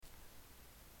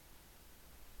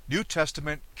New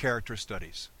Testament Character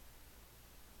Studies.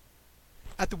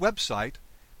 At the website,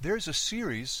 there's a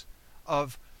series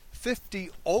of 50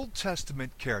 Old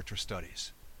Testament character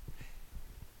studies.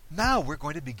 Now we're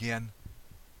going to begin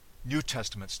New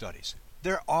Testament studies.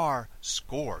 There are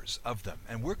scores of them,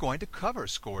 and we're going to cover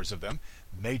scores of them.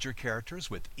 Major characters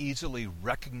with easily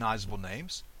recognizable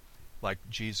names, like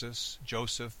Jesus,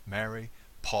 Joseph, Mary,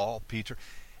 Paul, Peter,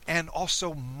 and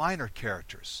also minor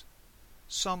characters,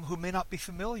 some who may not be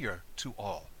familiar to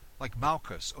all, like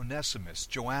Malchus, Onesimus,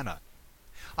 Joanna.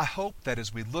 I hope that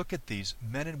as we look at these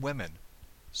men and women,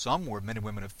 some were men and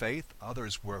women of faith,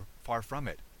 others were far from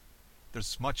it.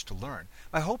 There's much to learn.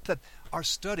 I hope that our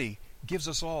study gives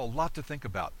us all a lot to think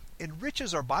about,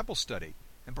 enriches our Bible study,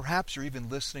 and perhaps you're even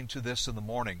listening to this in the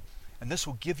morning, and this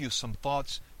will give you some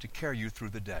thoughts to carry you through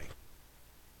the day.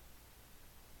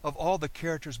 Of all the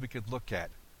characters we could look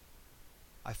at,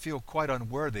 I feel quite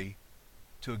unworthy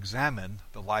to examine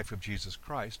the life of Jesus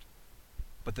Christ,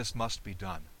 but this must be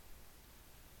done.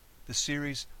 The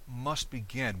series must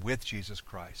begin with Jesus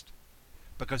Christ,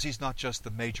 because he's not just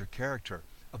the major character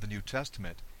of the New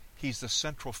Testament, he's the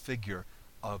central figure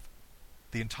of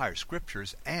the entire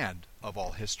Scriptures and of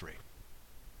all history.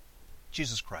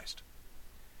 Jesus Christ.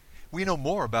 We know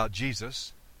more about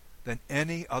Jesus than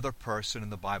any other person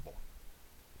in the Bible.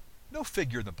 No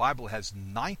figure in the Bible has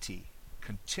 90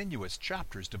 continuous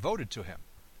chapters devoted to him.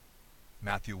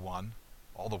 Matthew 1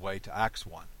 all the way to Acts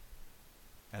 1.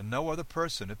 And no other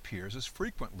person appears as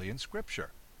frequently in Scripture.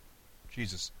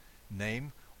 Jesus'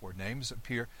 name or names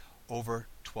appear over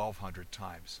 1,200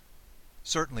 times.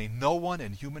 Certainly no one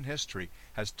in human history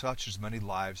has touched as many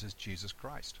lives as Jesus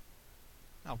Christ.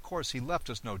 Now, of course, he left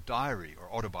us no diary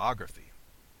or autobiography.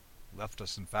 He left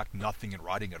us, in fact, nothing in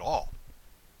writing at all.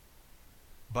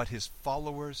 But his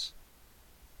followers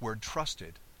were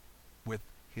entrusted with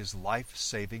his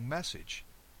life-saving message,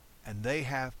 and they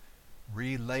have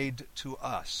relayed to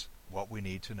us what we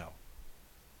need to know.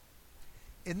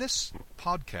 In this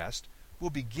podcast, we'll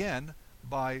begin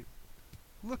by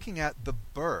looking at the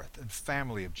birth and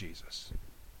family of Jesus.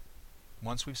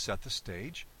 Once we've set the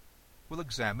stage, we'll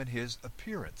examine his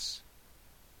appearance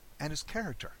and his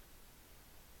character.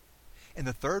 In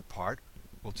the third part,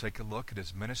 we'll take a look at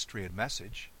his ministry and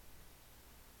message.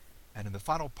 And in the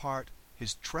final part,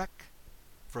 his trek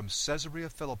from Caesarea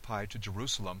Philippi to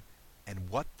Jerusalem and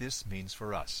what this means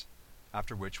for us,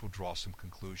 after which we'll draw some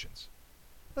conclusions.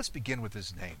 Let's begin with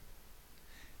his name.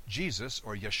 Jesus,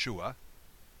 or Yeshua,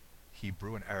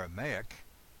 Hebrew and Aramaic,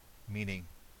 meaning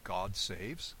God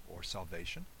saves or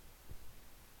salvation,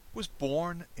 was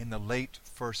born in the late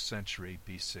 1st century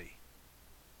BC.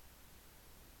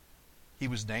 He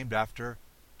was named after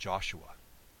Joshua,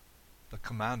 the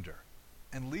commander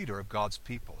and leader of God's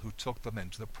people who took them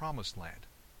into the Promised Land.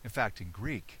 In fact, in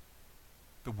Greek,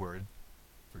 the word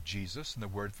for Jesus and the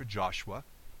word for Joshua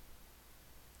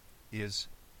is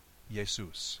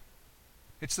Jesus.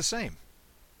 It's the same.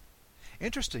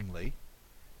 Interestingly,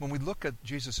 when we look at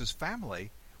Jesus' family,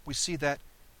 we see that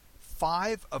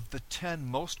 5 of the 10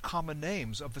 most common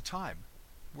names of the time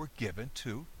were given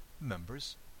to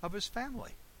members of his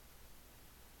family.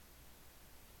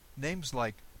 Names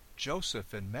like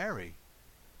Joseph and Mary,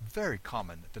 very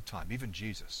common at the time, even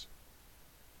Jesus.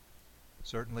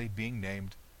 Certainly being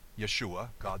named Yeshua,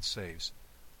 God saves,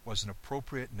 was an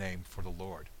appropriate name for the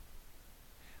Lord.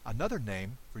 Another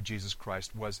name for Jesus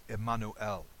Christ was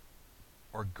Emmanuel,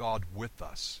 or God with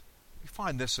us. We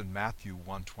find this in Matthew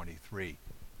 1:23,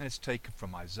 and it's taken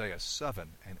from Isaiah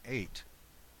 7 and 8.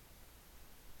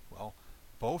 Well,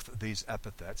 both of these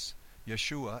epithets,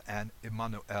 Yeshua and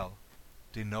Emmanuel,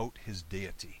 denote his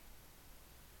deity.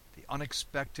 The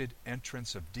unexpected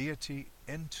entrance of deity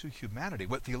into humanity,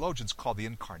 what theologians call the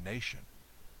incarnation,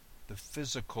 the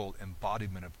physical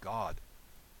embodiment of God,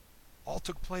 all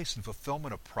took place in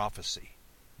fulfillment of prophecy.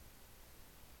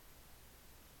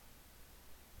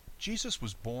 Jesus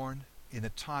was born in the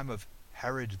time of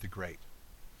Herod the Great.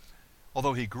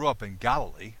 Although he grew up in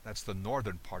Galilee, that's the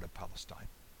northern part of Palestine,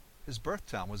 his birth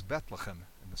town was Bethlehem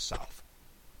in the south.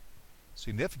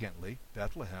 Significantly,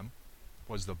 Bethlehem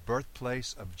was the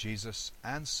birthplace of Jesus'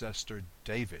 ancestor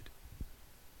David,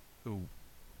 who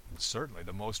was certainly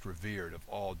the most revered of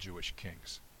all Jewish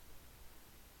kings.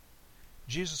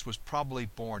 Jesus was probably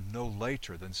born no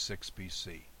later than 6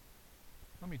 BC.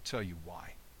 Let me tell you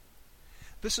why.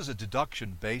 This is a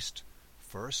deduction based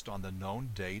first on the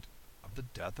known date of the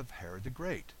death of Herod the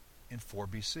Great in 4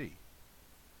 BC.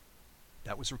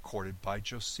 That was recorded by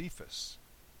Josephus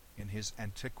in his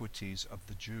Antiquities of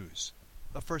the Jews,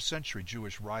 a 1st century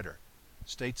Jewish writer,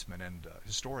 statesman, and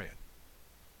historian.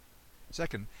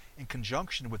 Second, in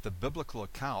conjunction with the biblical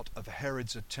account of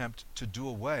Herod's attempt to do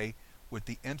away with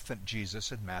the infant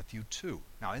Jesus in Matthew 2.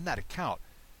 Now, in that account,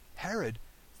 Herod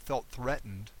felt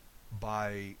threatened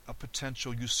by a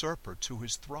potential usurper to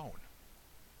his throne.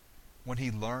 When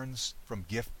he learns from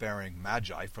gift-bearing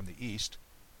magi from the east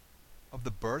of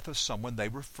the birth of someone they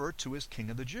refer to as King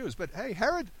of the Jews. But hey,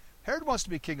 Herod wants to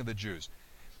be King of the Jews.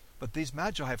 But these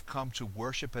magi have come to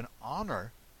worship and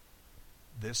honor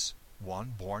this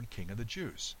one born King of the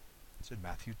Jews. It's in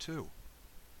Matthew 2.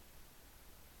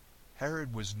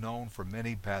 Herod was known for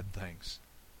many bad things: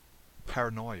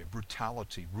 paranoia,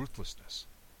 brutality, ruthlessness.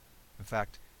 In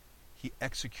fact, he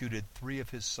executed 3 of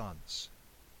his sons.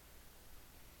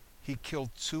 He killed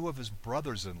 2 of his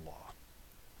brothers-in-law,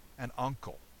 an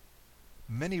uncle,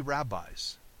 many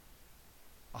rabbis,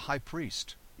 a high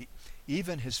priest,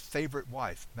 even his favorite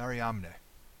wife, Mariamne.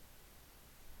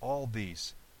 All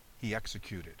these he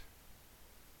executed.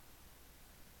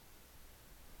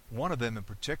 One of them in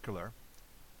particular,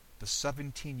 the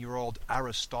 17-year-old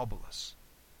Aristobulus,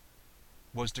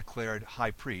 was declared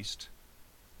high priest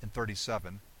in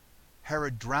 37.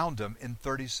 Herod drowned him in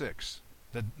 36.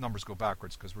 The numbers go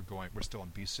backwards because we're still in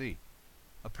BC.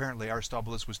 Apparently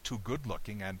Aristobulus was too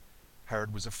good-looking, and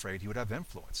Herod was afraid he would have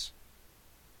influence.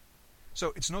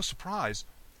 So it's no surprise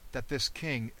that this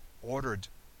king ordered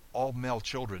all male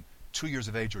children 2 years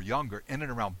of age or younger in and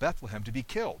around Bethlehem to be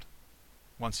killed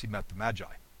once he met the Magi.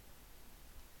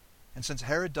 And since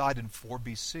Herod died in 4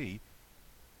 BC,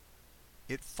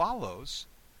 it follows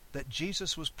that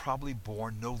Jesus was probably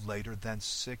born no later than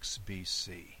 6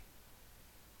 BC.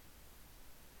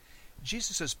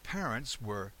 Jesus' parents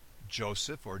were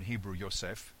Joseph, or in Hebrew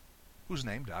Yosef, who's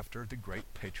named after the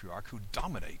great patriarch who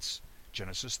dominates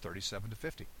Genesis 37 to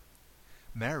 50.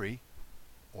 Mary,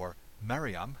 or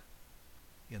Miriam,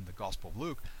 in the Gospel of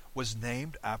Luke, was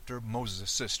named after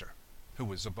Moses' sister, who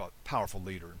was a powerful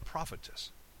leader and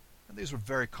prophetess. And these were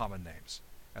very common names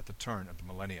at the turn of the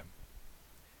millennium.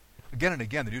 Again and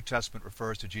again, the New Testament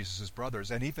refers to Jesus'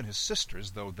 brothers and even his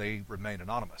sisters, though they remain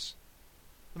anonymous.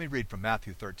 Let me read from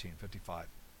Matthew 13:55.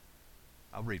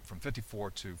 I'll read from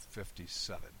 54 to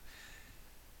 57.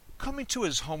 Coming to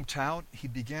his hometown, he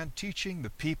began teaching the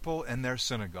people in their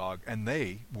synagogue, and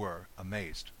they were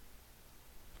amazed.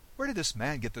 Where did this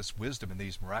man get this wisdom and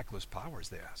these miraculous powers?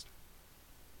 They asked.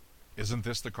 Isn't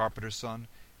this the carpenter's son?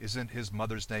 Isn't his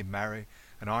mother's name Mary?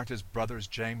 And aren't his brothers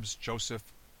James, Joseph,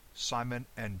 Simon,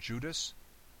 and Judas?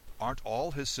 Aren't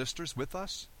all his sisters with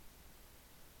us?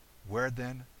 Where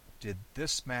then did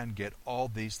this man get all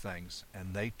these things?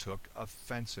 And they took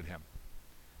offense at him.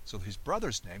 So his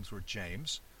brothers' names were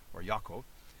James, or Yaakov,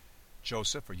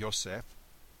 Joseph, or Yosef,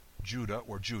 Judah,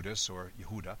 or Judas, or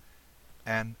Yehuda,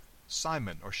 and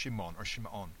Simon, or Shimon, or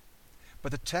Shimon.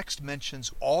 But the text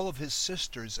mentions all of his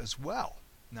sisters as well.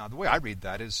 Now, the way I read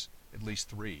that is at least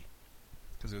 3,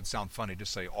 because it would sound funny to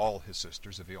say all his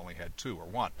sisters if he only had 2 or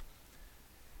 1.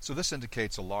 So this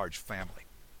indicates a large family.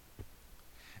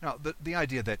 Now, the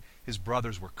idea that his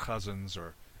brothers were cousins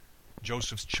or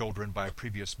Joseph's children by a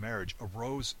previous marriage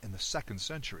arose in the 2nd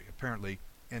century, apparently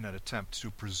in an attempt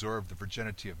to preserve the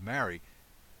virginity of Mary.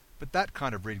 But that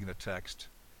kind of reading the text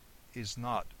is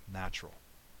not natural.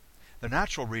 The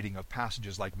natural reading of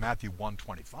passages like Matthew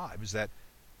 1:25 is that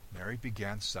Mary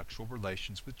began sexual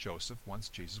relations with Joseph once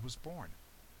Jesus was born.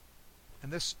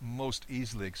 And this most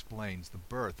easily explains the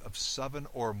birth of 7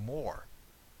 or more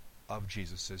of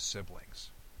Jesus' siblings.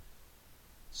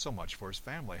 So much for his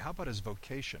family. How about his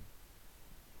vocation?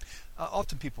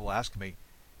 Often people ask me,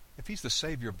 if he's the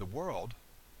Savior of the world,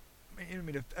 I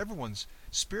mean, if everyone's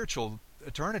spiritual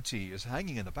eternity is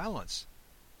hanging in the balance,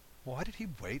 why did he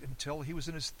wait until he was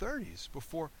in his 30s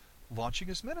before launching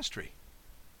his ministry?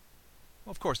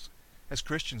 Well, of course, as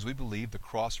Christians, we believe the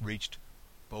cross reached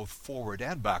both forward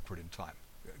and backward in time,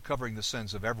 covering the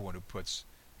sins of everyone who puts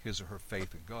his or her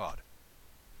faith in God.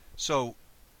 So,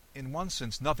 in one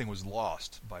sense, nothing was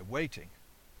lost by waiting.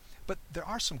 But there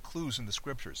are some clues in the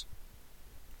Scriptures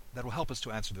that will help us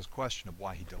to answer this question of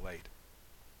why he delayed.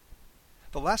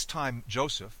 The last time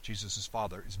Joseph, Jesus'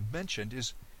 father, is mentioned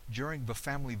is during the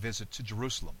family visit to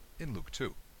Jerusalem in Luke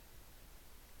 2.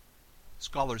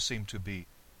 Scholars seem to be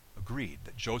agreed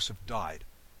that Joseph died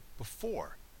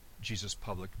before Jesus'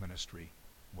 public ministry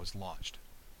was launched.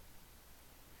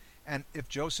 And if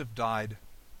Joseph died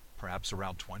perhaps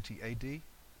around 20 AD,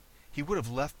 he would have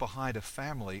left behind a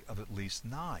family of at least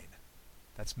 9.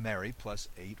 That's Mary plus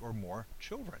 8 or more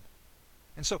children.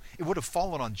 And so it would have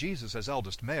fallen on Jesus as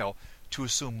eldest male to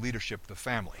assume leadership of the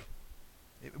family.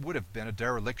 It would have been a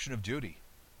dereliction of duty,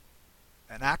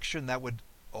 an action that would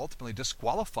ultimately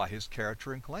disqualify his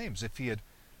character and claims if he had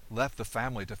left the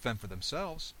family to fend for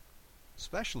themselves,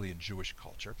 especially in Jewish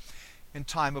culture. In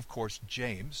time, of course,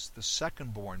 James, the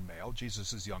second-born male,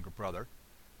 Jesus' younger brother,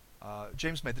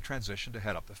 James made the transition to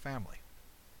head up the family.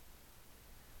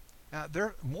 Now, there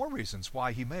are more reasons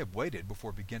why he may have waited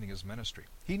before beginning his ministry.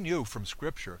 He knew from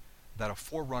Scripture that a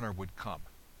forerunner would come.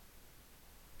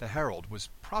 The herald was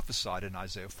prophesied in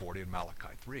Isaiah 40 and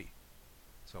Malachi 3.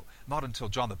 So not until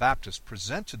John the Baptist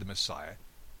presented the Messiah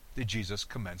did Jesus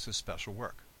commence his special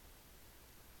work.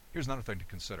 Here's another thing to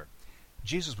consider.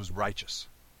 Jesus was righteous.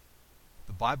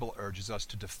 The Bible urges us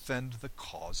to defend the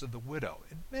cause of the widow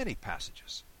in many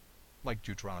passages, like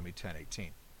Deuteronomy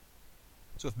 10:18.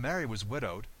 So if Mary was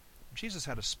widowed, Jesus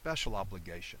had a special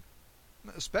obligation,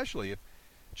 especially if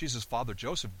Jesus' father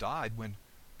Joseph died when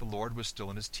the Lord was still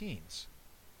in his teens.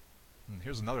 And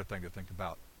here's another thing to think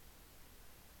about.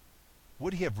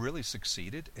 Would he have really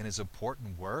succeeded in his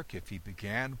important work if he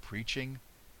began preaching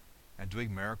and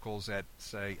doing miracles at,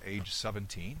 say, age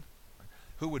 17?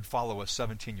 Who would follow a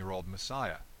 17-year-old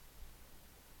Messiah?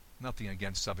 Nothing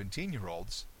against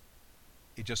 17-year-olds.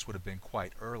 It just would have been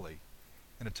quite early,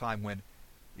 in a time when,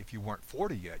 if you weren't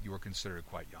 40 yet, you were considered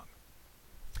quite young.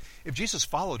 If Jesus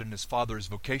followed in his father's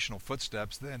vocational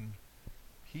footsteps, then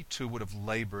he too would have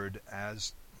labored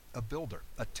as a builder,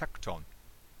 a tekton.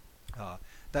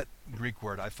 That Greek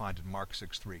word I find in Mark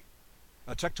 6:3.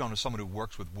 A tekton is someone who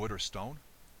works with wood or stone,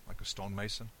 like a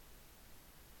stonemason.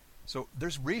 So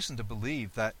there's reason to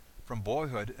believe that from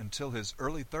boyhood until his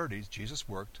early 30s, Jesus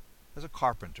worked as a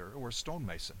carpenter or a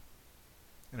stonemason.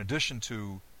 In addition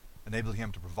to enabling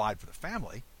him to provide for the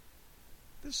family,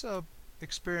 this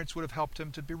experience would have helped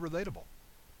him to be relatable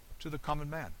to the common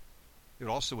man. It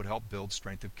also would help build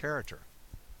strength of character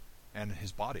and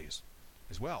his bodies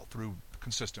as well through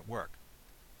consistent work.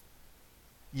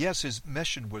 Yes, his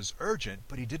mission was urgent,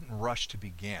 but he didn't rush to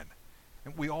begin.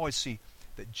 And we always see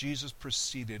that Jesus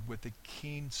proceeded with a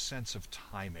keen sense of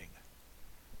timing.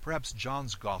 Perhaps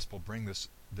John's Gospel brings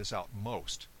this out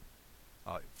most.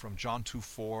 From John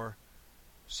 2:4,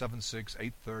 7:6,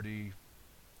 8:30,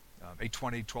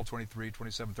 8:20, 12:23,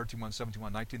 27, 13:1,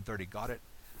 17:1, 19:30. Got it?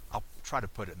 I'll try to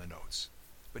put it in the notes.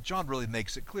 But John really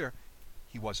makes it clear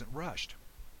he wasn't rushed.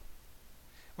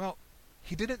 Well,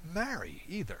 he didn't marry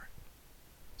either.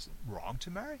 Is it wrong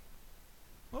to marry?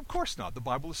 Well, of course not. The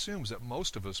Bible assumes that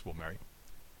most of us will marry.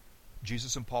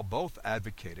 Jesus and Paul both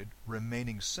advocated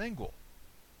remaining single,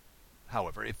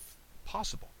 however, if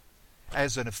possible,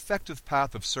 as an effective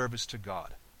path of service to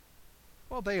God.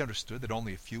 Well, they understood that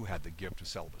only a few had the gift of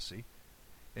celibacy.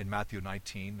 In Matthew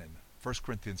 19 and 1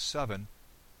 Corinthians 7,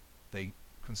 they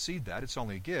concede that it's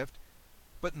only a gift,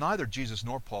 but neither Jesus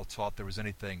nor Paul taught there was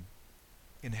anything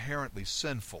inherently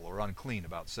sinful or unclean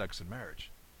about sex and marriage.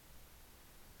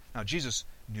 Now, Jesus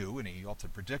knew, and he often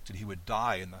predicted, he would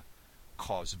die in the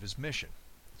cause of his mission.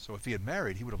 So if he had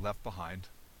married, he would have left behind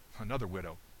another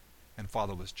widow and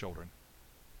fatherless children.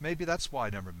 Maybe that's why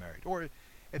he never married. Or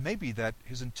it may be that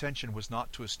his intention was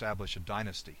not to establish a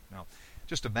dynasty. Now,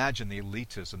 just imagine the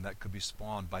elitism that could be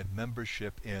spawned by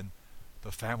membership in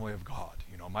the family of God.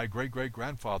 You know, my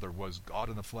great-great-grandfather was God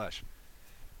in the flesh.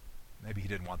 Maybe he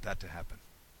didn't want that to happen.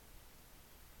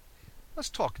 Let's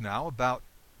talk now about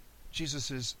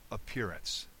Jesus'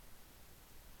 appearance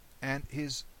and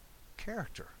his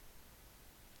character.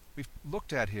 We've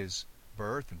looked at his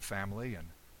birth and family and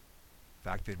the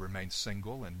fact that he remained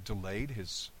single and delayed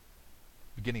his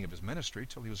beginning of his ministry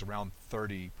till he was around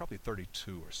 30, probably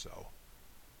 32 or so.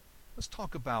 Let's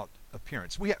talk about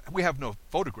appearance. We have no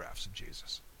photographs of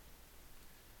Jesus.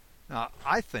 Now,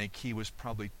 I think he was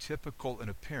probably typical in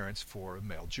appearance for a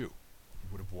male Jew.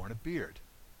 He would have worn a beard.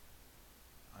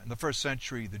 In the first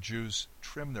century, the Jews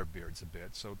trimmed their beards a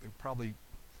bit, so it probably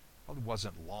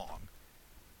wasn't long.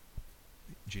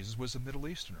 Jesus was a Middle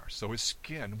Easterner, so his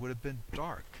skin would have been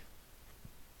dark.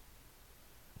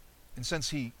 And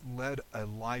since he led a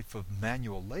life of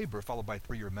manual labor followed by a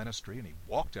 3-year ministry, and he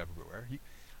walked everywhere,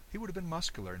 he would have been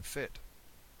muscular and fit.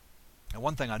 And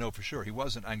one thing I know for sure, he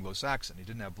wasn't Anglo-Saxon. He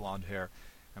didn't have blonde hair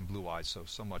and blue eyes,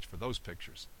 so much for those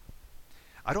pictures.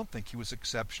 I don't think he was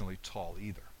exceptionally tall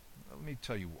either. Let me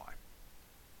tell you why.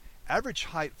 Average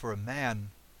height for a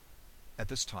man at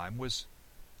this time was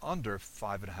under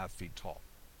 5.5 feet tall.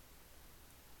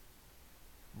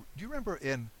 Do you remember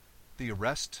in the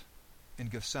arrest in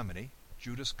Gethsemane,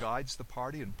 Judas guides the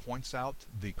party and points out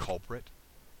the culprit?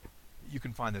 You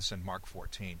can find this in Mark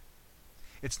 14.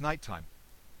 It's nighttime.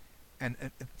 And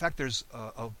in fact, there's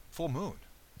a full moon,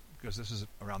 because this is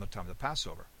around the time of the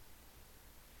Passover.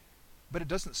 But it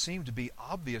doesn't seem to be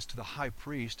obvious to the high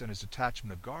priest and his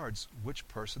detachment of guards which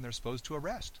person they're supposed to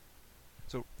arrest.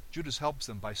 So Judas helps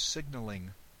them by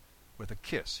signaling with a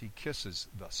kiss. He kisses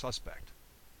the suspect.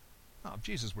 Now, if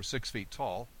Jesus were 6 feet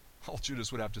tall, all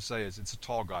Judas would have to say is, it's a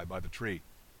tall guy by the tree.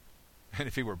 And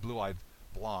if he were blue-eyed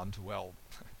blonde, well,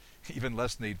 even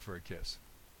less need for a kiss.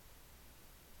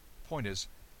 Point is,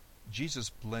 Jesus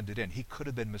blended in. He could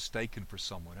have been mistaken for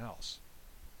someone else.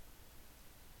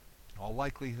 In all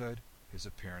likelihood, his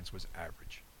appearance was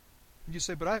average. And you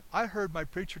say, but I heard my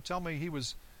preacher tell me he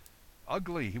was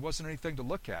ugly. He wasn't anything to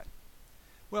look at.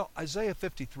 Well, Isaiah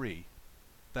 53,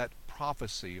 that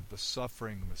prophecy of the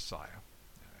suffering Messiah,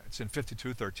 it's in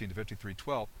 52:13 to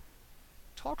 53:12,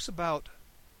 talks about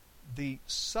the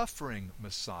suffering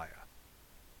Messiah.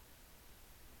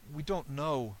 We don't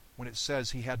know when it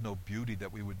says he had no beauty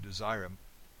that we would desire him.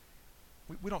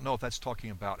 We don't know if that's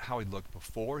talking about how he looked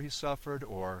before he suffered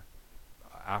or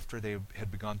after they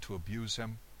had begun to abuse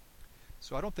him.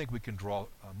 So I don't think we can draw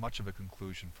much of a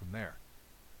conclusion from there.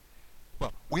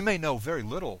 Well, we may know very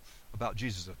little about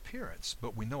Jesus' appearance,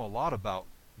 but we know a lot about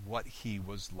what he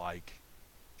was like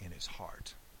in his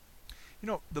heart. You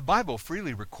know, the Bible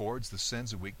freely records the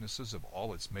sins and weaknesses of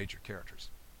all its major characters.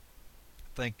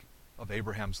 Think of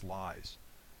Abraham's lies,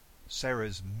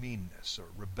 Sarah's meanness, or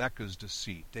Rebekah's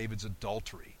deceit, David's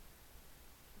adultery,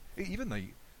 even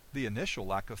the initial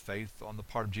lack of faith on the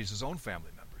part of Jesus' own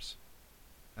family members,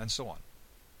 and so on.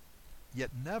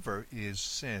 Yet never is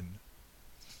sin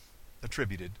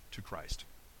attributed to Christ.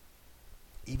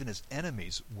 Even his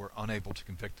enemies were unable to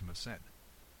convict him of sin.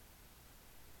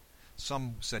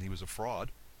 Some said he was a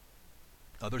fraud.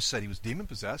 Others said he was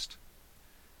demon-possessed,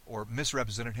 or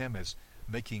misrepresented him as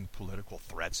making political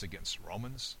threats against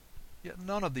Romans. Yet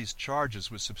none of these charges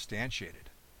was substantiated.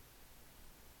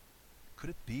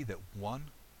 Could it be that one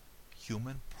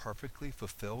human perfectly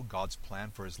fulfilled God's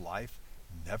plan for his life,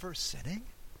 never sinning?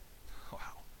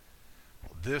 Wow.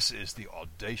 Well, this is the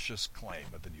audacious claim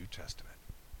of the New Testament.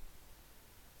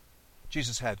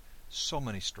 Jesus had so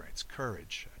many strengths: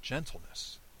 courage,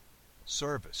 gentleness,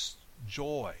 service,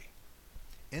 joy,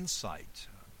 insight,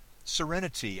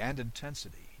 serenity, and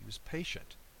intensity. He was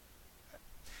patient.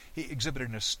 He exhibited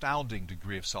an astounding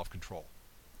degree of self-control.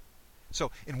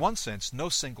 So, in one sense, no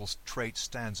single trait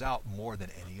stands out more than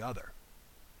any other.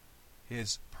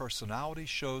 His personality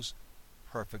shows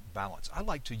perfect balance. I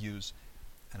like to use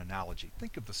an analogy.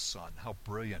 Think of the sun, how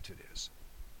brilliant it is.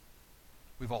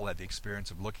 We've all had the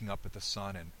experience of looking up at the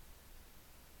sun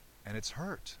and it's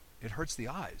hurt. It hurts the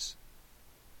eyes.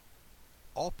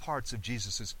 All parts of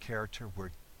Jesus' character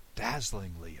were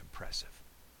dazzlingly impressive.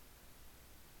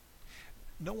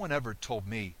 No one ever told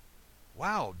me,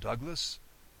 wow, Douglas,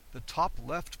 the top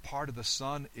left part of the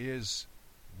sun is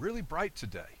really bright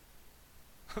today.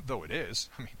 Though it is.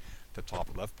 I mean, the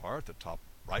top left part, the top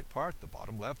right part, the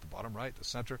bottom left, the bottom right, the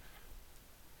center.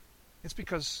 It's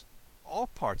because all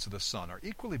parts of the sun are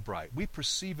equally bright. We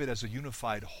perceive it as a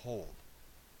unified whole,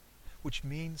 which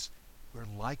means we're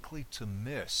likely to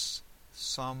miss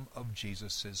some of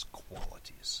Jesus'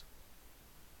 qualities.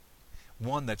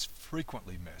 One that's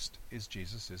frequently missed is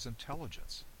Jesus'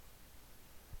 intelligence.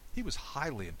 He was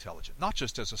highly intelligent, not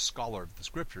just as a scholar of the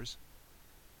Scriptures.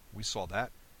 We saw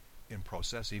that in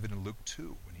process even in Luke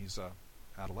 2 when he's an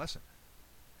adolescent.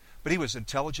 But he was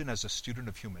intelligent as a student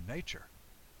of human nature.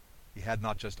 He had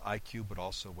not just IQ, but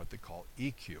also what they call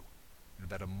EQ,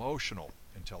 that emotional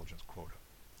intelligence quota.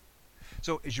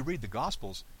 So as you read the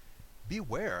Gospels, be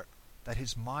aware that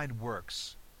his mind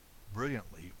works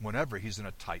brilliantly whenever he's in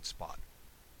a tight spot.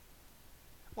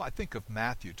 Well, I think of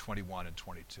Matthew 21 and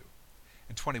 22.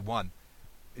 In 21,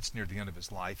 it's near the end of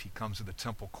his life. He comes to the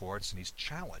temple courts and he's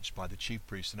challenged by the chief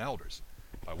priests and elders.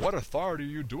 By what authority are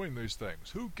you doing these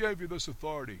things? Who gave you this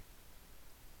authority?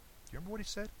 Do you remember what he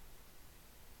said?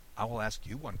 I will ask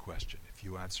you one question. If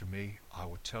you answer me, I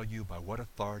will tell you by what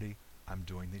authority I'm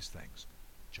doing these things.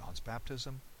 John's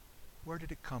baptism, where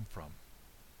did it come from?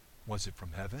 Was it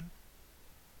from heaven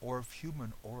or of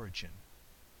human origin?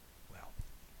 Well,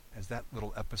 as that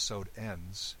little episode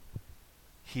ends,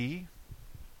 he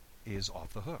is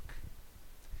off the hook.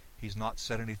 He's not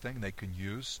said anything they can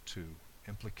use to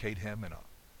implicate him in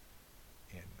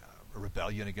a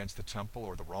rebellion against the temple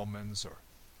or the Romans,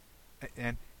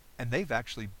 and they've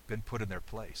actually been put in their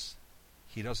place.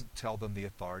 He doesn't tell them the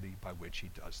authority by which he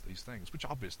does these things, which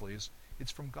obviously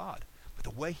it's from God. But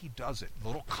the way he does it, the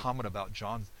little comment about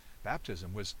John's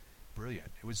baptism was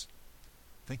brilliant. It was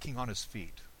thinking on his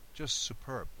feet, just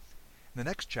superb. In the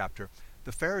next chapter,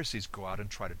 the Pharisees go out and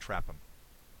try to trap him.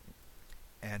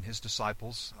 And his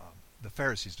disciples, the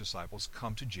Pharisees' disciples,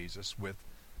 come to Jesus with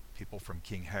people from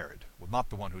King Herod. Well,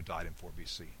 not the one who died in 4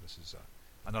 BC. This is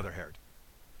another Herod.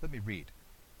 Let me read.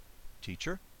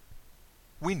 Teacher,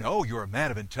 We know you're a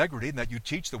man of integrity and that you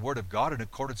teach the Word of God in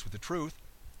accordance with the truth.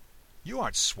 You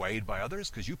aren't swayed by others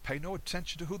because you pay no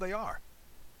attention to who they are.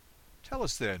 Tell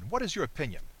us then, what is your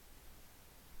opinion?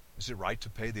 Is it right to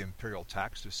pay the imperial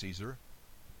tax to Caesar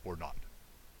or not?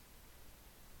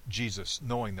 Jesus,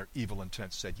 knowing their evil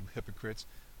intent, said, You hypocrites,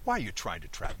 why are you trying to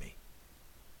trap me?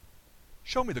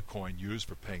 Show me the coin used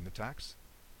for paying the tax.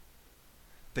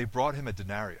 They brought him a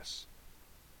denarius,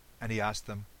 and he asked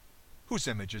them, Whose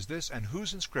image is this, and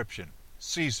whose inscription?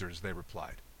 Caesar's, they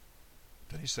replied.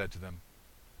 Then he said to them,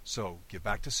 So give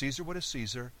back to Caesar what is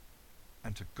Caesar,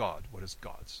 and to God what is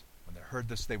God's. When they heard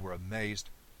this, they were amazed,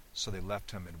 so they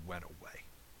left him and went away.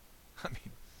 I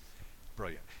mean,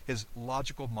 brilliant. His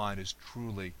logical mind is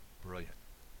truly brilliant.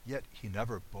 Yet he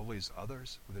never bullies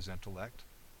others with his intellect.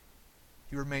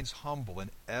 He remains humble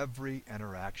in every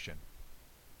interaction.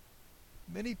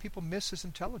 Many people miss his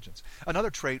intelligence. Another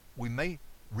trait we may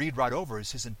read right over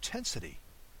is his intensity.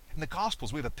 In the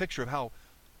Gospels, we have a picture of how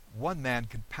one man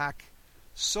can pack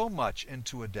so much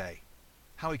into a day,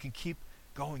 how he can keep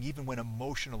going even when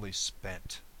emotionally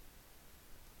spent.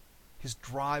 His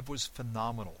drive was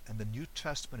phenomenal, and the New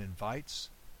Testament invites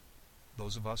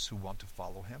those of us who want to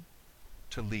follow him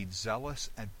to lead zealous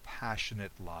and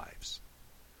passionate lives.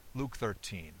 Luke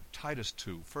 13, Titus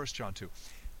 2, 1 John 2.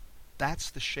 That's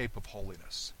the shape of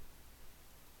holiness.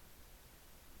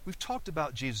 We've talked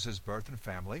about Jesus' birth and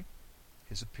family,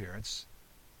 his appearance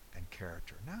and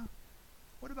character. Now,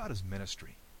 what about his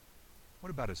ministry? What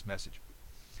about his message?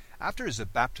 After his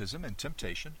baptism and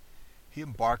temptation, he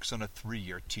embarks on a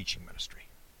 3-year teaching ministry.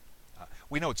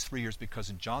 We know it's 3 years because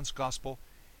in John's Gospel,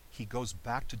 he goes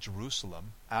back to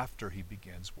Jerusalem after he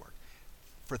begins work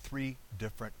for 3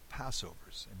 different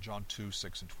Passovers in John 2,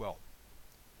 6, and 12.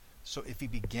 So if he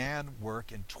began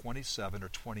work in 27 or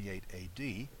 28 AD,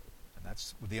 and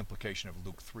that's with the implication of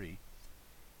Luke 3,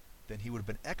 then he would have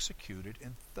been executed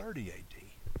in 30 AD.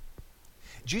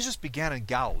 Jesus began in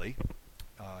Galilee.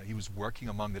 He was working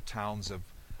among the towns of,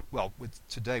 well, with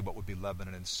today what would be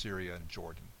Lebanon and Syria and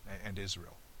Jordan and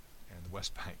Israel and the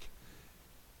West Bank.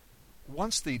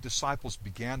 Once the disciples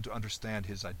began to understand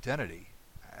his identity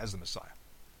as the Messiah,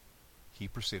 he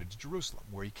proceeded to Jerusalem,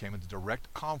 where he came into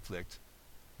direct conflict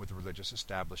with the religious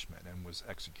establishment and was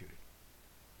executed.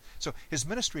 So his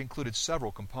ministry included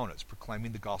several components: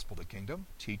 proclaiming the gospel of the kingdom,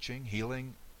 teaching,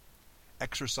 healing,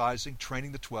 exercising,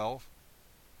 training the 12,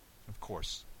 of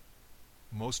course,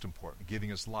 most important, giving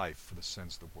his life for the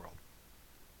sins of the world.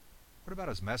 What about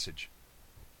his message?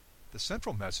 The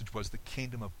central message was the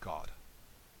kingdom of God.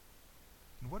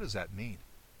 And what does that mean?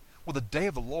 Well, the day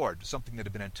of the Lord, something that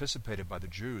had been anticipated by the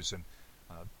Jews and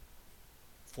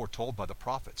foretold by the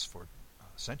prophets for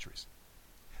centuries.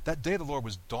 That day of the Lord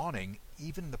was dawning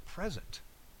even in the present.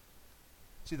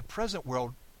 See, the present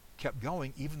world kept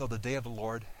going even though the day of the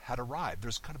Lord had arrived.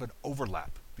 There's kind of an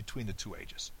overlap between the two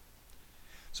ages.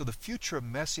 So the future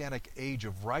messianic age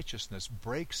of righteousness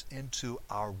breaks into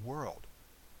our world.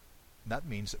 And that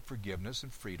means that forgiveness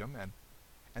and freedom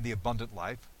and the abundant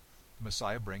life the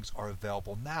Messiah brings are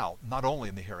available now, not only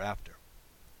in the hereafter.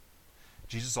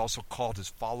 Jesus also called his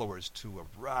followers to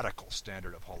a radical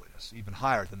standard of holiness, even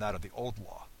higher than that of the old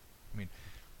law. I mean,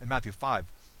 in Matthew 5,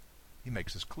 he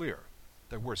makes this clear.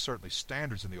 There were certainly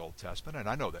standards in the Old Testament, and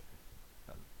I know that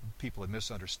people had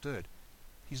misunderstood.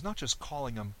 He's not just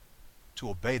calling them to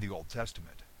obey the Old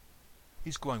Testament.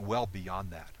 He's going well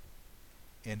beyond that.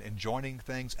 In enjoining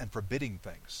things and forbidding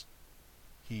things,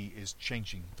 he is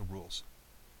changing the rules.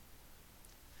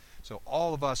 So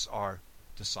all of us are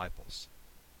disciples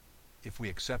if we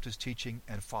accept his teaching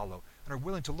and follow and are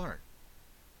willing to learn.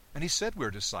 And he said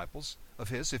we're disciples of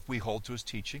his if we hold to his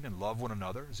teaching and love one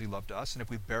another as he loved us, and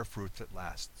if we bear fruit that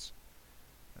lasts.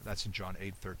 That's in John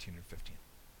 8, 13, and 15.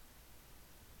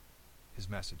 His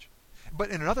message. But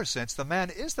in another sense, the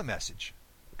man is the message.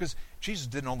 Because Jesus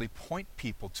didn't only point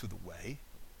people to the way,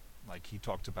 like he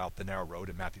talked about the narrow road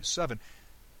in Matthew 7,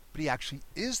 but he actually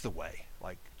is the way,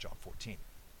 like John 14.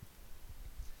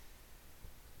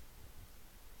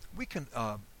 We can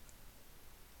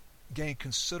gain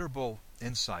considerable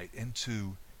insight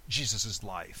into Jesus'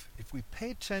 life if we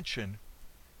pay attention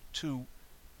to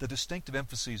the distinctive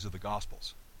emphases of the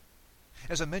Gospels.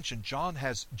 As I mentioned, John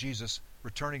has Jesus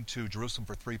returning to Jerusalem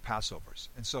for 3 Passovers.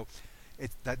 And so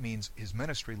that means his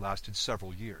ministry lasted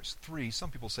several years. 3,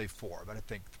 some people say 4, but I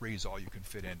think 3 is all you can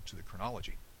fit into the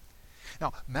chronology.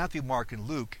 Now, Matthew, Mark, and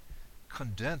Luke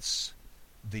condense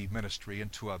the ministry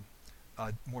into a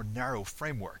more narrow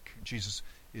framework. Jesus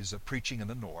is preaching in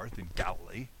the north, in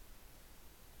Galilee.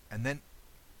 And then,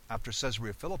 after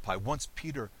Caesarea Philippi, once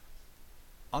Peter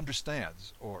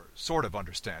understands, or sort of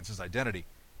understands, his identity,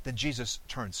 then Jesus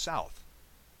turns south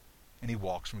and he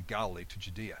walks from Galilee to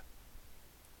Judea.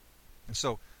 And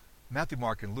so Matthew,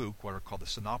 Mark, and Luke, what are called the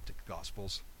Synoptic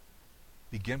Gospels,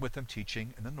 begin with him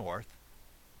teaching in the north,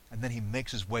 and then he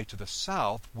makes his way to the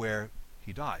south where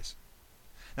he dies.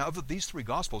 Now, of these three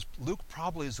Gospels, Luke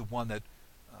probably is the one that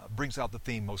brings out the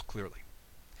theme most clearly.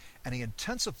 And he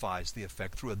intensifies the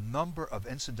effect through a number of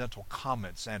incidental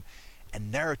comments and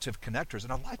narrative connectors.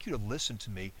 And I'd like you to listen to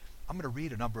me. I'm going to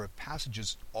read a number of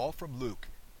passages, all from Luke.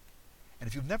 And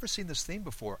if you've never seen this theme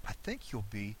before, I think you'll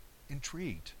be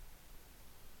intrigued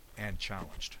and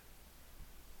challenged.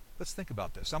 Let's think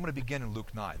about this. I'm going to begin in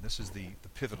Luke 9. This is the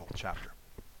pivotal chapter.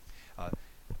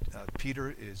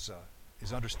 Peter is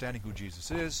understanding who Jesus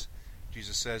is.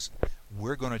 Jesus says,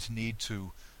 we're going to need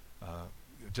to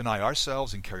deny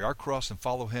ourselves and carry our cross and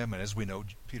follow him. And as we know,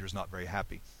 Peter's not very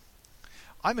happy.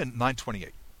 I'm in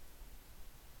 9:28.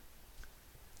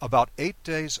 About 8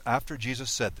 days after Jesus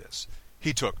said this,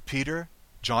 he took Peter,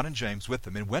 John, and James with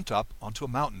him and went up onto a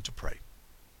mountain to pray.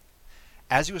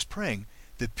 As he was praying,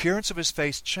 the appearance of his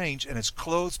face changed and his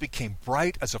clothes became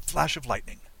bright as a flash of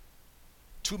lightning.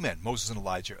 Two men, Moses and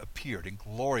Elijah, appeared in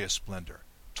glorious splendor,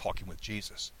 talking with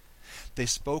Jesus. They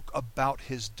spoke about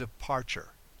his departure.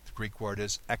 The Greek word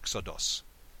is exodos.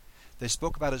 They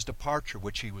spoke about his departure,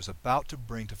 which he was about to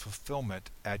bring to fulfillment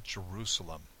at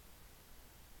Jerusalem.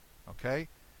 Okay?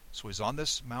 So he's on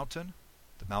this mountain,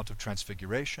 the Mount of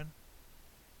Transfiguration,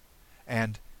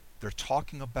 and they're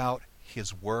talking about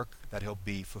his work that he'll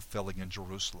be fulfilling in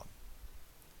Jerusalem.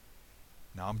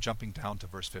 Now I'm jumping down to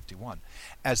verse 51.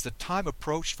 As the time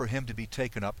approached for him to be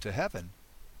taken up to heaven,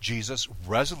 Jesus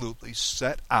resolutely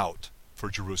set out for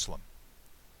Jerusalem.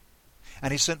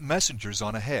 And he sent messengers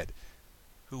on ahead,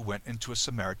 who went into a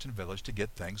Samaritan village to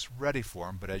get things ready for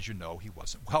him, but as you know, he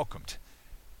wasn't welcomed.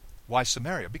 Why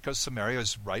Samaria? Because Samaria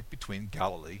is right between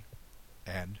Galilee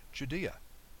and Judea.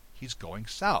 He's going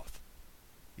south.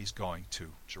 He's going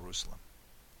to Jerusalem.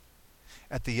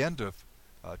 At the end of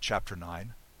chapter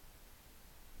 9,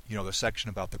 you know the section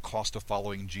about the cost of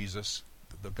following Jesus?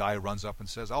 The guy runs up and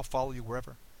says, I'll follow you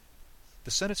wherever.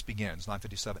 The sentence begins,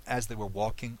 9:57, as they were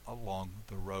walking along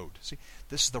the road. See,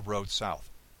 this is the road south.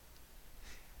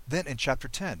 Then in chapter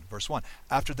 10, verse 1,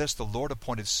 after this the Lord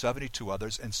appointed 72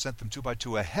 others and sent them 2 by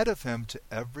 2 ahead of him to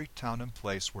every town and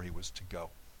place where he was to go.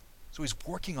 So he's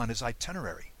working on his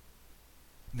itinerary.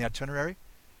 And the itinerary,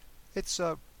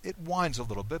 it winds a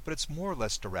little bit, but it's more or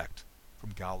less direct from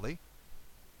Galilee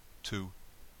to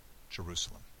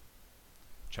Jerusalem.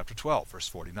 Chapter 12, verse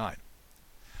 49.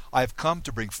 I have come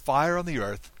to bring fire on the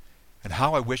earth, and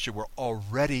how I wish it were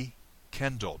already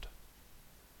kindled.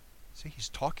 See, he's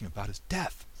talking about his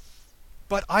death.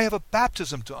 But I have a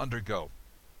baptism to undergo,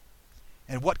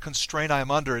 and what constraint I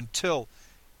am under until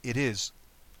it is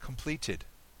completed.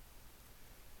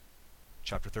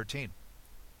 Chapter 13.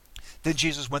 Then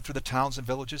Jesus went through the towns and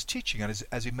villages teaching, and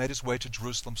as he made his way to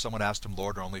Jerusalem, someone asked him,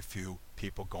 Lord, are only a few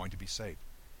people going to be saved?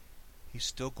 He's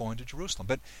still going to Jerusalem,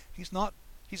 but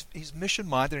he's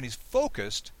mission-minded and he's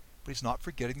focused, but he's not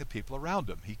forgetting the people around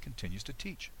him. He continues to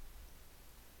teach.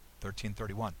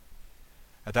 13:31.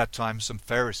 At that time some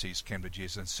Pharisees came to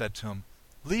Jesus and said to him,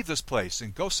 leave this place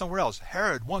and go somewhere else.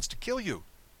 Herod wants to kill you.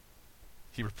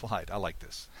 He replied, I like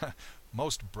this.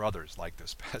 Most brothers like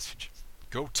this passage.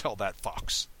 Go tell that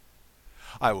fox.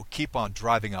 I will keep on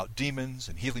driving out demons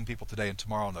and healing people today and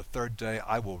tomorrow. On the third day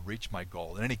I will reach my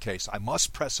goal. In any case, I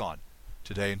must press on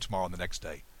today and tomorrow and the next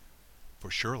day.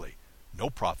 For surely no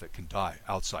prophet can die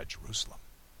outside Jerusalem.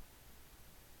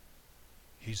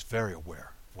 He's very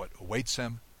aware of what awaits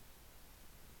him.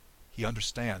 He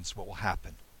understands what will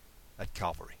happen at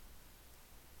Calvary.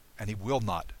 And he will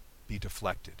not be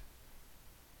deflected.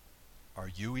 Are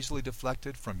you easily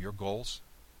deflected from your goals?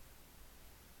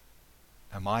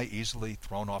 Am I easily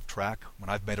thrown off track when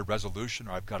I've made a resolution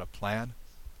or I've got a plan?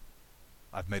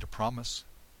 I've made a promise.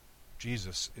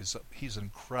 Jesus he's an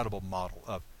incredible model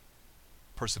of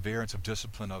perseverance, of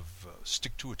discipline, of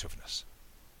stick-to-itiveness.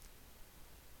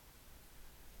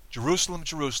 Jerusalem,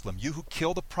 Jerusalem, you who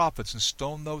kill the prophets and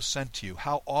stone those sent to you,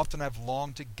 how often I've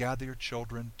longed to gather your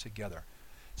children together.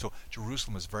 So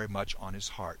Jerusalem is very much on his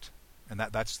heart. And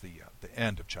that's the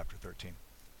end of chapter 13.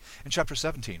 In chapter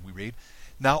 17 we read,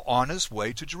 now on his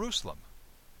way to Jerusalem,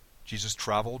 Jesus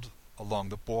traveled along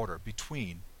the border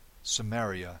between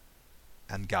Samaria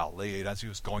and Galilee. And as he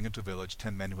was going into a village,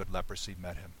 10 men who had leprosy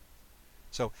met him.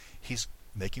 So he's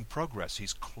making progress.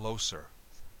 He's closer.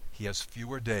 He has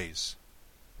fewer days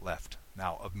left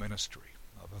now of ministry,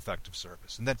 of effective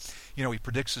service. And then, he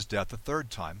predicts his death a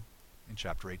third time in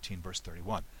chapter 18, verse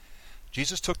 31.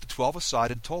 Jesus took the 12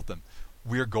 aside and told them,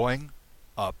 we are going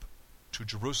up to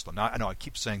Jerusalem. Now, I know I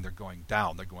keep saying they're going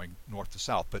down, they're going north to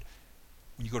south, but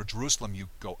when you go to Jerusalem, you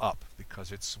go up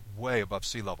because it's way above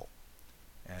sea level,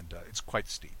 and it's quite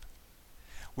steep.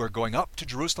 We're going up to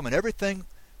Jerusalem, and everything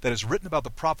that is written about the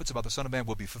prophets, about the Son of Man,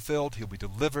 will be fulfilled. He'll be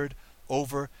delivered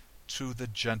over to the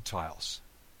Gentiles.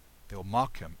 They will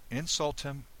mock him, insult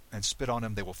him, and spit on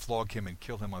him. They will flog him and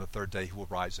kill him. On the third day he will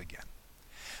rise again.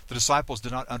 The disciples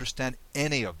did not understand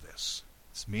any of this.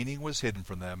 Its meaning was hidden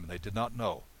from them, and they did not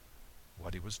know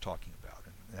what he was talking about.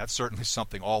 And that's certainly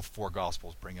something all four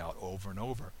Gospels bring out over and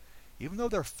over. Even though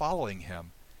they're following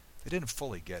him, they didn't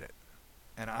fully get it.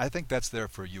 And I think that's there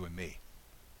for you and me.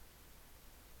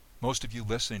 Most of you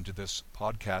listening to this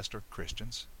podcast are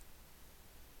Christians.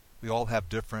 We all have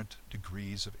different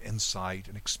degrees of insight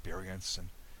and experience, and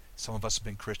some of us have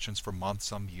been Christians for months,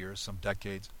 some years, some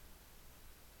decades.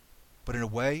 But in a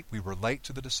way, we relate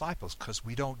to the disciples because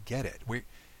we don't get it.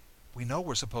 We know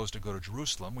we're supposed to go to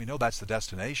Jerusalem. We know that's the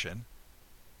destination.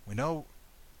 We know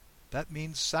that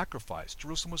means sacrifice.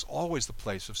 Jerusalem was always the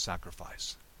place of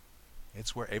sacrifice.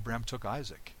 It's where Abraham took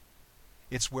Isaac.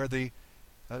 It's where the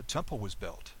temple was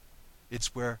built.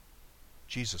 It's where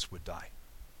Jesus would die.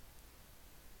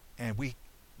 And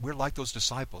we're like those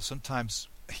disciples. Sometimes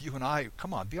you and I,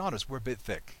 come on, be honest, we're a bit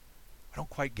thick. I don't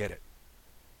quite get it.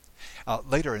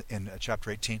 Later in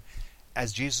chapter 18,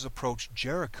 as Jesus approached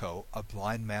Jericho, a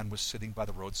blind man was sitting by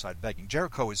the roadside begging.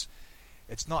 Jericho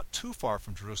it's not too far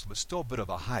from Jerusalem. It's still a bit of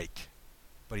a hike,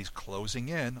 but he's closing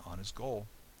in on his goal.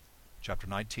 Chapter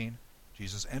 19,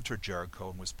 Jesus entered Jericho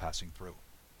and was passing through.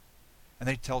 And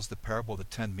then he tells the parable of the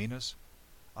 10 minas.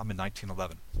 I'm in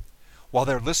 19:11. While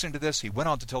they're listening to this, he went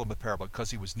on to tell them the parable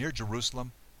because he was near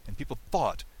Jerusalem, and people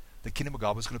thought the kingdom of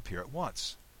God was going to appear at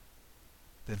once.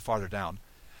 Then farther down,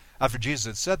 after Jesus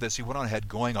had said this, he went on ahead,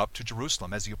 going up to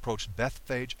Jerusalem. As he approached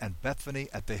Bethphage and Bethany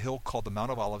at the hill called the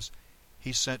Mount of Olives,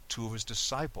 he sent 2 of his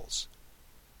disciples.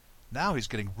 Now he's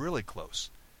getting really close.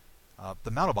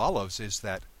 The Mount of Olives is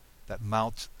that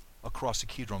mount across the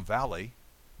Kidron Valley,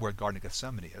 where Garden of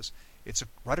Gethsemane is. It's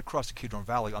right across the Kidron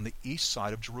Valley on the east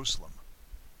side of Jerusalem.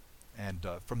 And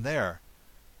from there,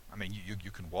 I mean,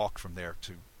 you can walk from there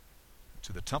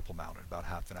to the Temple Mount in about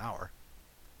half an hour.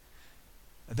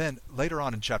 And then later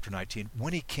on in chapter 19,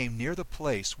 when he came near the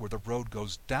place where the road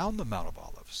goes down the Mount of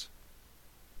Olives,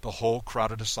 the whole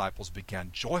crowd of disciples began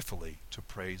joyfully to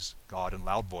praise God in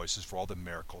loud voices for all the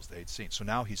miracles they had seen. So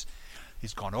now he's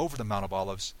gone over the Mount of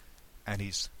Olives, and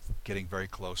he's getting very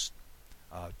close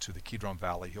to the Kidron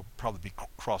Valley. He'll probably be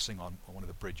crossing on one of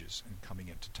the bridges and coming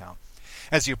into town.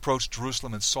 As he approached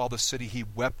Jerusalem and saw the city, he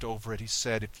wept over it. He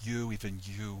said, "If you, even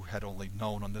you, had only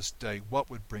known on this day what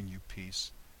would bring you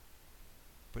peace.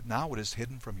 But now it is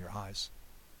hidden from your eyes.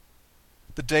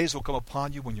 The days will come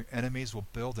upon you when your enemies will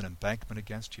build an embankment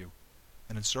against you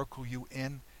and encircle you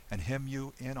in and hem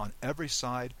you in on every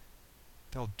side.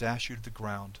 They'll dash you to the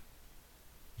ground,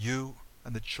 you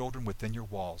and the children within your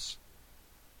walls.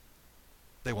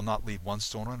 They will not leave one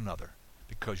stone on another,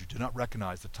 because you do not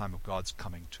recognize the time of God's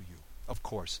coming to you." Of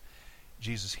course,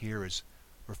 Jesus here is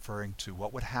referring to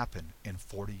what would happen in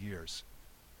 40 years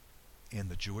in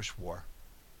the Jewish war.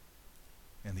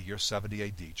 In the year 70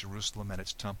 AD, Jerusalem and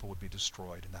its temple would be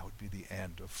destroyed, and that would be the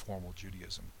end of formal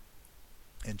Judaism.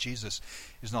 And Jesus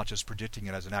is not just predicting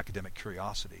it as an academic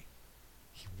curiosity.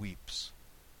 He weeps.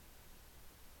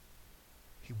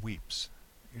 He weeps.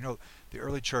 You know, the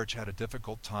early church had a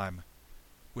difficult time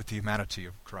with the humanity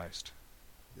of Christ.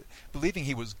 Believing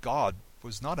he was God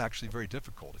was not actually very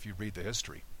difficult if you read the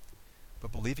history.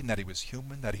 But believing that he was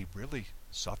human, that he really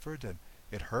suffered, and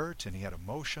it hurt, and he had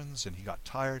emotions, and he got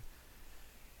tired,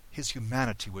 his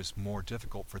humanity was more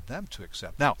difficult for them to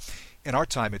accept. Now, in our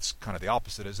time, it's kind of the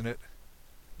opposite, isn't it?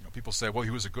 You know, people say, well, he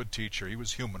was a good teacher. He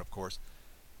was human, of course,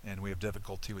 and we have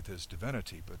difficulty with his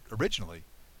divinity. But originally,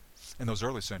 in those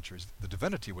early centuries, the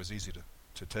divinity was easy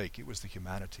to take. It was the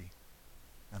humanity.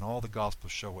 And all the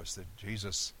Gospels show us that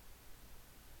Jesus,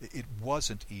 it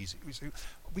wasn't easy.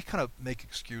 We kind of make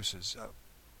excuses.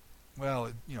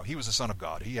 Well, you know, he was the Son of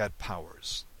God. He had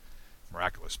powers,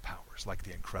 miraculous powers, like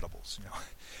the Incredibles. You know,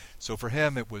 so for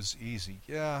him it was easy.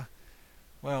 Yeah,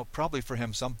 well, probably for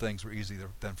him some things were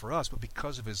easier than for us, but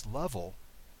because of his level,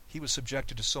 he was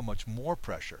subjected to so much more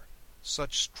pressure,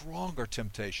 such stronger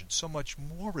temptation, so much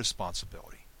more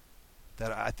responsibility,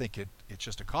 that I think it's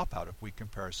just a cop-out if we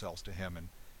compare ourselves to him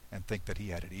and think that he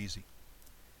had it easy.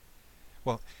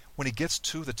 Well, when he gets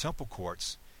to the temple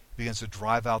courts, he begins to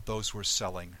drive out those who are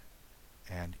selling.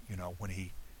 And, you know, when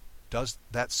he does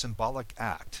that symbolic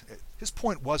act, his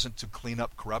point wasn't to clean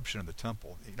up corruption in the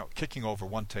temple. You know, kicking over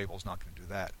one table is not going to do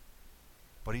that.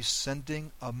 But he's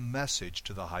sending a message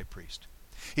to the high priest.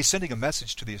 He's sending a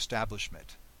message to the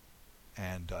establishment.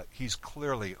 And he's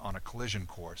clearly on a collision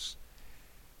course.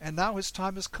 And now his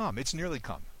time has come. It's nearly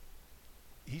come.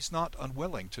 He's not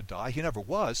unwilling to die. He never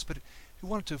was, but he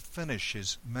wanted to finish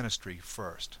his ministry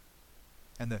first.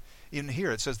 And in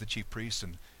here it says the chief priests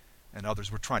and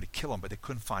others were trying to kill him, but they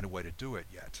couldn't find a way to do it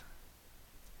yet.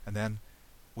 And then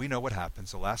we know what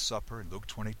happens. The Last Supper in Luke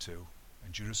 22,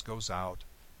 and Judas goes out,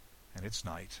 and it's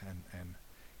night, and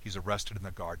he's arrested in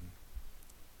the garden.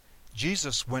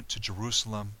 Jesus went to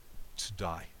Jerusalem to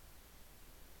die.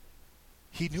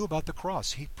 He knew about the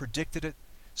cross. He predicted it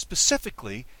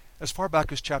specifically as far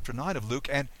back as chapter 9 of Luke,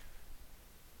 and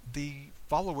the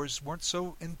followers weren't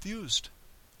so enthused.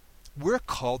 We're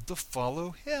called to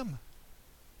follow him.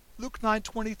 Luke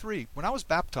 9:23. When I was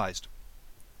baptized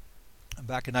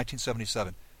back in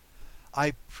 1977,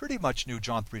 I pretty much knew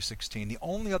John 3:16. The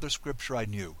only other scripture I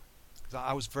knew, because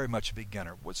I was very much a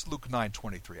beginner, was Luke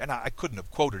 9:23. And I couldn't have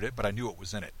quoted it, but I knew it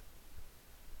was in it,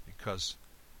 because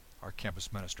our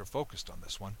campus minister focused on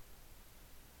this one.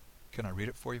 Can I read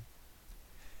it for you?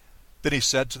 Then he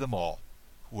said to them all,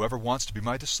 "Whoever wants to be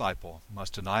my disciple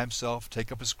must deny himself,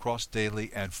 take up his cross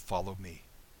daily, and follow me.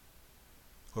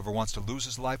 Whoever wants to lose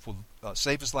his life will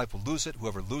save his life will lose it.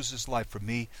 Whoever loses his life for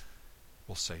me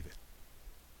will save it."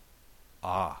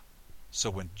 So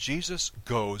when Jesus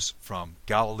goes from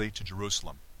Galilee to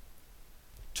Jerusalem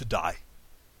to die,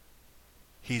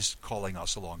 he's calling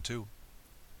us along too.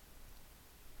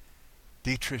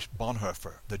 Dietrich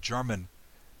Bonhoeffer, the German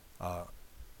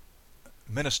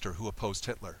minister who opposed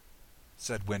Hitler,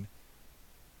 said when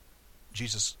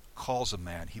Jesus calls a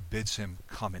man, he bids him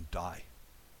come and die.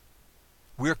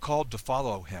 We're called to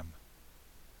follow him.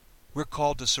 We're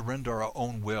called to surrender our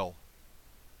own will.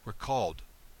 We're called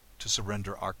to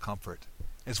surrender our comfort.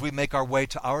 As we make our way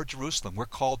to our Jerusalem, we're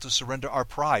called to surrender our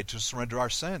pride, to surrender our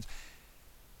sins.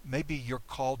 Maybe you're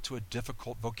called to a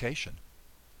difficult vocation.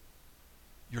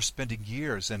 You're spending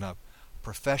years in a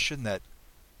profession that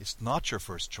is not your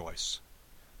first choice.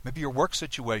 Maybe your work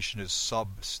situation is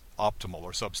suboptimal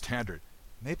or substandard.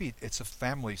 Maybe it's a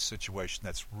family situation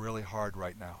that's really hard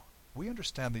right now. We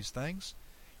understand these things.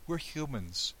 We're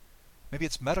humans. Maybe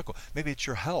it's medical. Maybe it's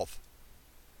your health.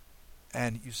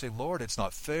 And you say, "Lord, it's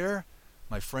not fair.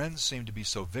 My friends seem to be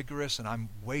so vigorous, and I'm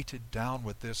weighted down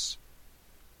with this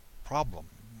problem."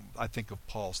 I think of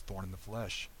Paul's thorn in the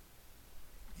flesh.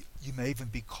 You may even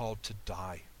be called to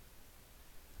die.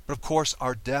 But of course,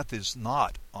 our death is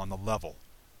not on the level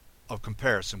of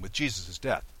comparison with Jesus'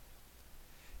 death.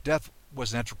 Death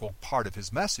was an integral part of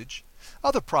his message.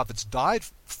 Other prophets died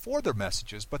for their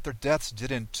messages, but their deaths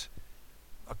didn't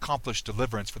accomplish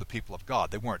deliverance for the people of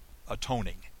God. They weren't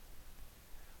atoning.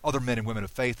 Other men and women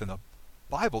of faith in the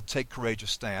Bible take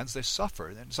courageous stands. They suffer,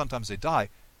 and sometimes they die.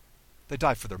 They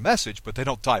die for their message, but they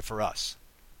don't die for us.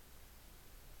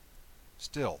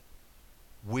 Still,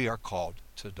 we are called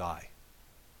to die.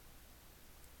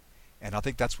 And I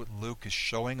think that's what Luke is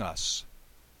showing us.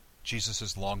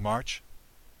 Jesus' long march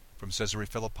from Caesarea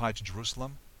Philippi to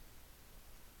Jerusalem.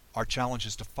 Our challenge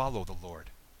is to follow the Lord.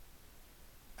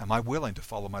 Am I willing to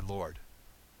follow my Lord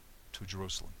to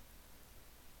Jerusalem?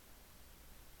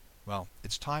 Well,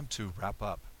 it's time to wrap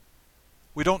up.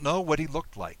 We don't know what he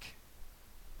looked like,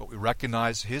 but we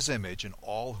recognize his image in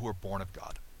all who are born of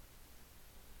God.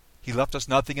 He left us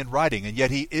nothing in writing, and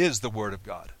yet he is the Word of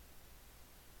God.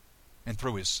 And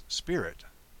through his Spirit,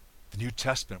 the New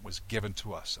Testament was given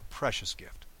to us, a precious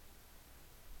gift.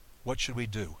 What should we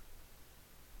do?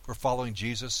 If we're following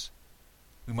Jesus,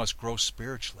 we must grow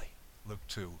spiritually. Luke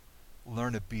 2.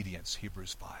 Learn obedience.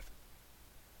 Hebrews 5.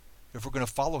 If we're going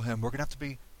to follow him, we're going to have to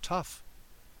be tough.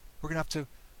 We're going to have to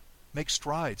make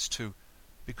strides to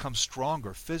become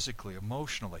stronger physically,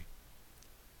 emotionally,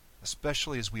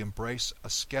 especially as we embrace a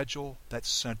schedule that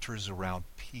centers around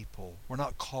people. We're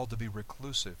not called to be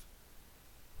reclusive,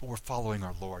 but we're following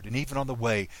our Lord. And even on the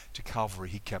way to Calvary,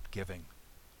 he kept giving.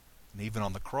 And even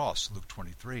on the cross, Luke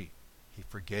 23, he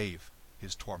forgave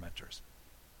his tormentors.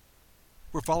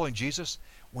 We're following Jesus.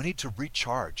 We need to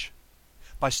recharge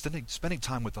by spending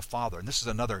time with the Father. And this is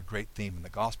another great theme in the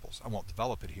Gospels. I won't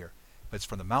develop it here, but it's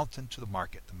from the mountain to the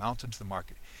market, the mountain to the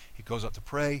market. He goes up to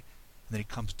pray, and then he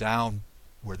comes down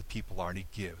where the people are, and he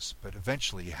gives. But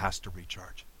eventually he has to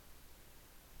recharge.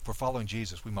 If we're following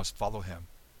Jesus, we must follow him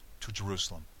to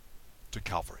Jerusalem, to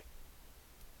Calvary.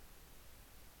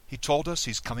 He told us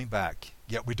he's coming back,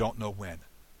 yet we don't know when.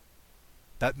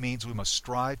 That means we must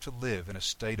strive to live in a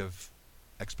state of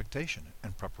expectation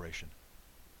and preparation.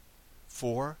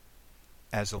 For,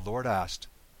 as the Lord asked,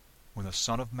 when the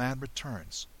Son of Man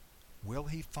returns, will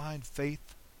he find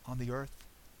faith on the earth?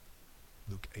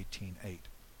 Luke 18:8.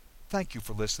 Thank you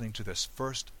for listening to this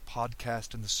first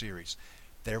podcast in the series.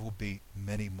 There will be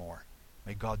many more.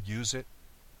 May God use it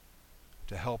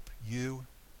to help you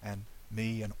and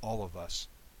me and all of us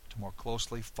to more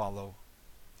closely follow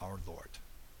our Lord.